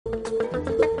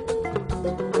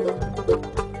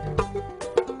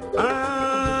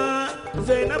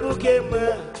kema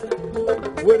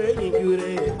wore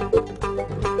injure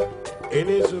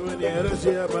ene sumani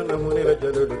arasia bana munira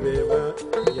jado bema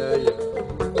ya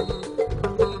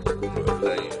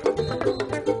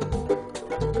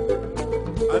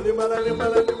animala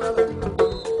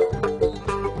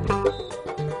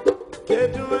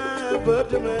ketuma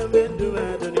botuma benduma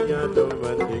dunia to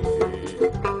mandi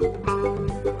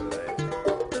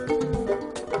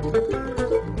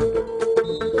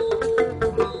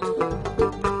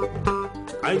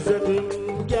I said,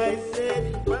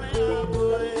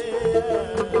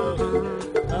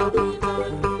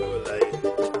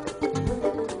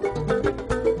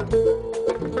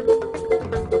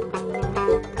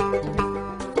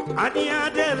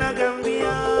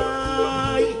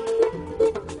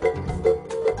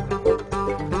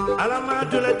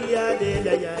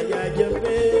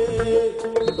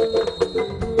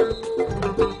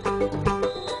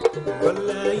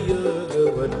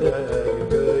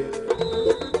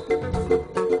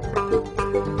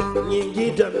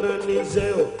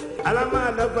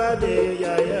 Alamada bade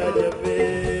ya jabe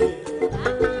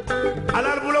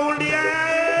alal bulawul dia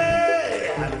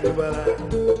alubala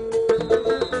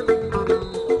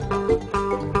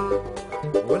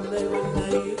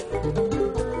wallahi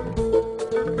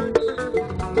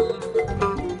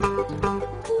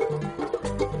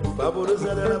babu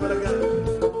rusala baraka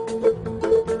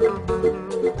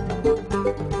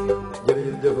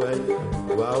jërëjëf defay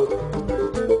waaw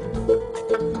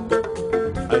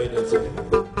ay na se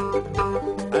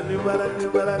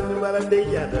Baran de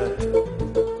jada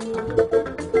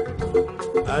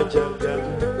ajanga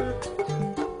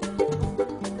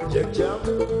jam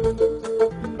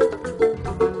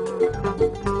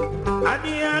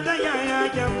adi ada ya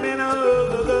jamena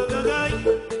gagai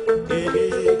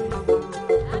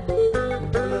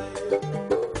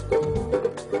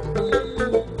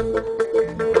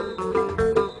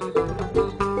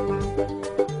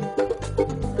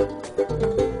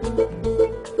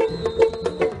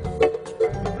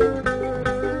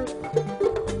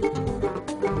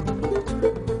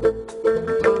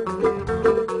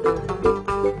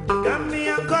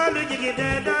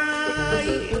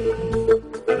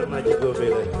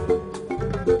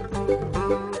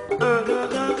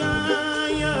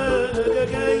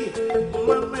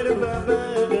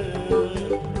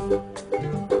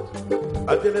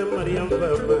Adele Mariam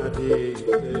Babadi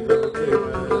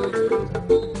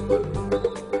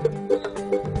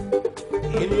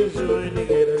ini semua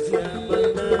negara siapa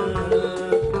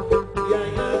ya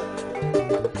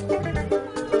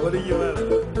kau di mana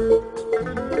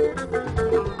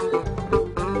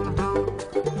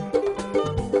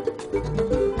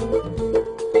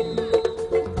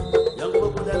yang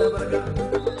pemuda lah mereka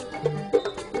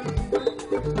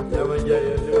yang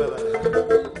menjaya di mana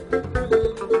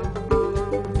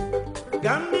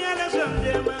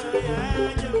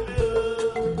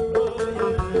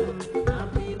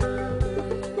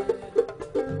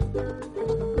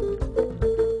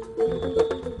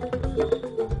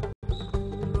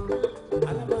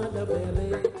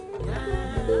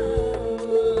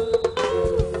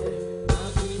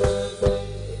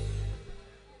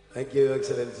Thank you,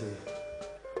 Excellency.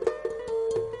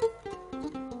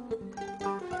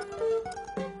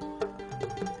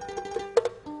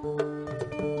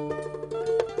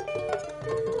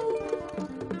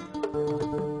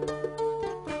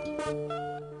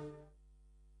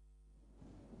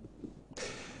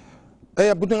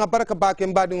 Budunga baraka bake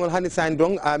mbadingol hani sign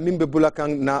drong mimbe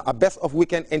bulakang na a best of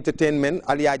weekend entertainment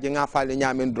aliaje nga fale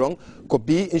nyamen drong ko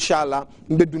bi inshallah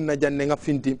mbe dunna janne nga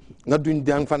finti nga dun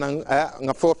jang fanan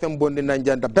nga fofem bonde na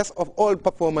janda best of all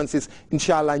performances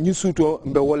inshallah ñu suto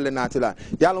mbe wolle natila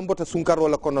yalla mbota sunkaro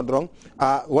la kono drong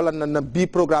wala na bi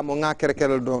programme nga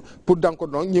kerekel drong pour danko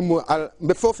drong ñimu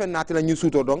mbe fofen natila ñu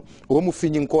suto drong wo mu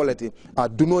fini koleti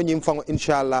duno ñim fango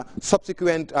inshallah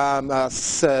subsequent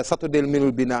saturday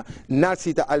minul bina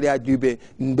sita alia jube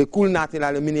be kul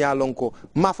natina le minia lonko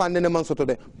ma fa nene man soto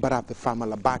de barafe fama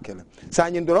la bakela sa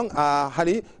nyi ndorong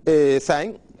hali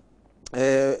sain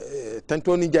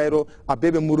tantoni jairo a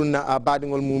bebe muruna a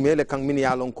badingol mumele kan min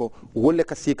yalon ko wolle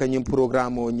ka sika nyim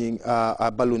programme o nyi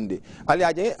balunde ali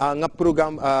aje nga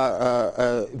programme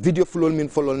video flol min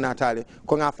folol natale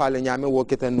ko nga faale nyame wo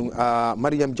ketanu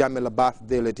Mariam Jamela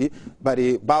birthday lati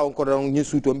bari bawo ko don nyi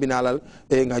suto binalal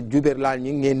e nga juber lal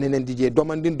nyi ngen nenen dije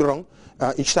domandin dorong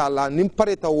inshallah nim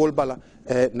pareta wol bala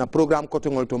na programme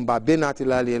kotongol to mba benati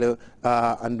lalele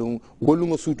andum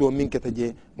wolungo suto min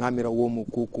ketaje ngamira womu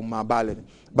ku ma bale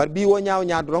bar bi wo nyaaw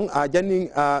nyaadrong janni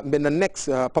be na next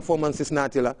performances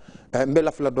natila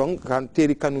mbela fla dong kan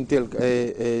teri kanuntel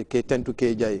ke tentu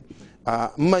ke jay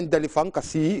man dali fan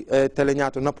kasi tele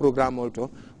nyaato na programme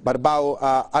olto bar bawo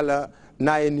ala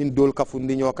naye nin dol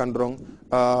kafundi nyokan drong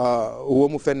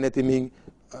womu fenneti min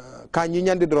ka ñi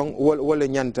ñandi drong wala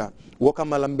ñanta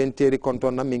wokamala ben teri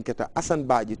konton na min keta asan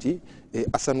bajiti e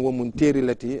asan wo mun teri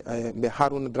lati be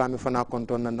haruna drame fana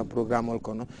konton na programme ol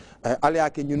kono ala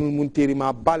ke ñunul mun teri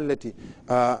ma ballati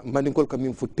maninkol ka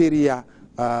min fu teriya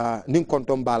nin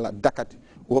konton bala dakati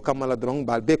wokamala drong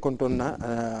bal be konton na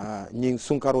ñing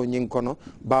sunkaro ñing kono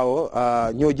bawo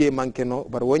ñoje mankeno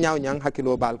bar wo ñaaw ñang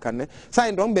hakilo bal kanne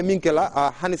say drong be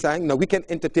minkela hani say na weekend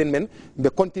entertainment be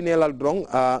continuer lal drong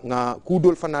nga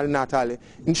kudol fanal natale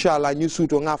inshallah ñu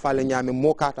suto nga fale ñame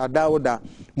mokata dawoda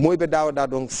moy be dawoda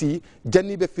donc si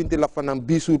janni be finti la fanam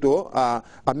bi suto a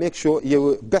make sure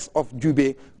you best of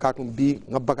jube katum bi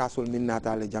nga bagasol min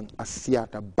natale jang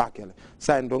asiata bakele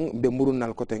say drong be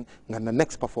murunal ko ten nga na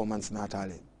next performance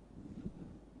natale.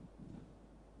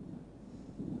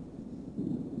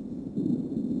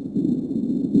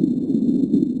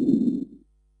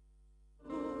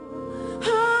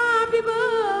 Happy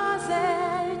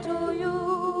birthday to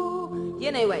you.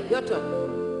 Anyway, your turn.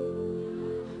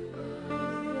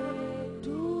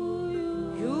 To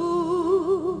you.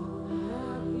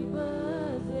 Happy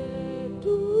birthday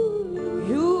to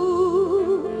you.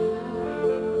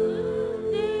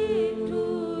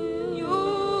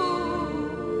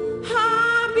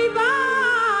 Happy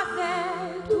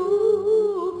birthday to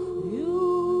you.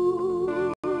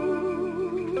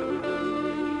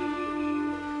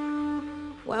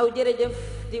 Waaw jërëjëf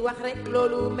di wax rek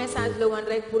loolu message la woon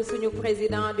rek pour suñu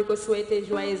président di ko souhaiter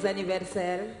joyeux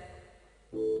anniversaire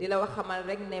di la wax xamal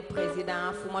rek ne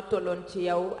président fu ma tolloon ci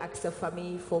yow ak sa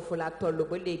famille foofu laa toll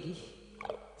ba léegi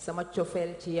sama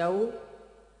cofeel ci yow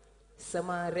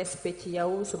sama respect ci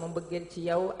yow sama mbëggeel ci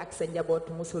yow ak sa njaboot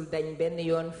musul dañ benn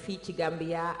yoon fii ci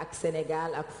Gambia ak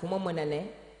Sénégal ak fu ma mën a ne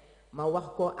ma wax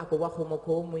ko ak waxuma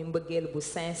ko muy mbëggeel bu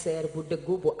sincère bu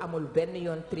dëggu bu amul benn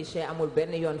yoon tricher amul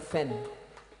benn yoon fenn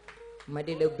ma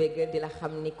di la béggal di la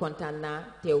xam ni kontaan naa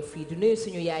teew fii du nuyu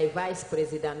suñu yaay vice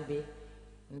président bi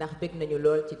ndax bég nañu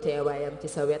lool ci teewaayam ci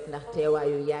sa wet ndax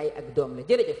teewaayu yaay ak doom la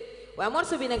jërëjëf waaw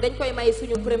morceau bi nag dañ koy may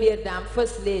suñu première dame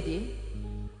first lady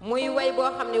muy way boo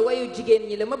xam ne wayu jigéen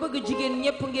ñi la ma bëgg jigéen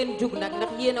ñépp ngeen jug nag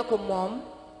ndax yéen a ko moom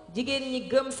jigéen ñi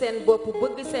gëm seen bopp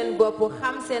bëgg seen bopp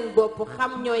xam seen bopp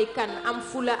xam ñooy kan am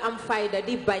fula am fayda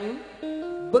di bañ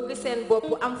bëgg seen bopp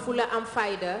am fula am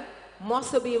fayda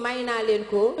morceau bi may naa leen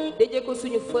ko déje ko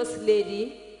suñu first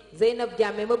lady Zeynab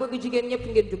Jammeh ma bëgg jigéen ñépp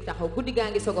ngeen jug taxaw guddi gaa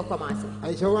ngi soog a commencé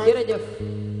jërëjëf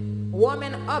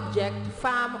woman object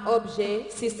femme objet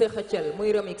sister xëccal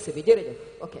muy remix bi jërëjëf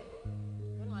ok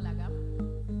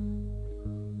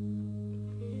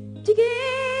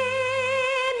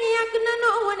jigéen yàgg na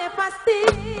noo wone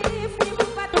Pastef ni mu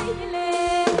fàttali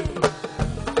leen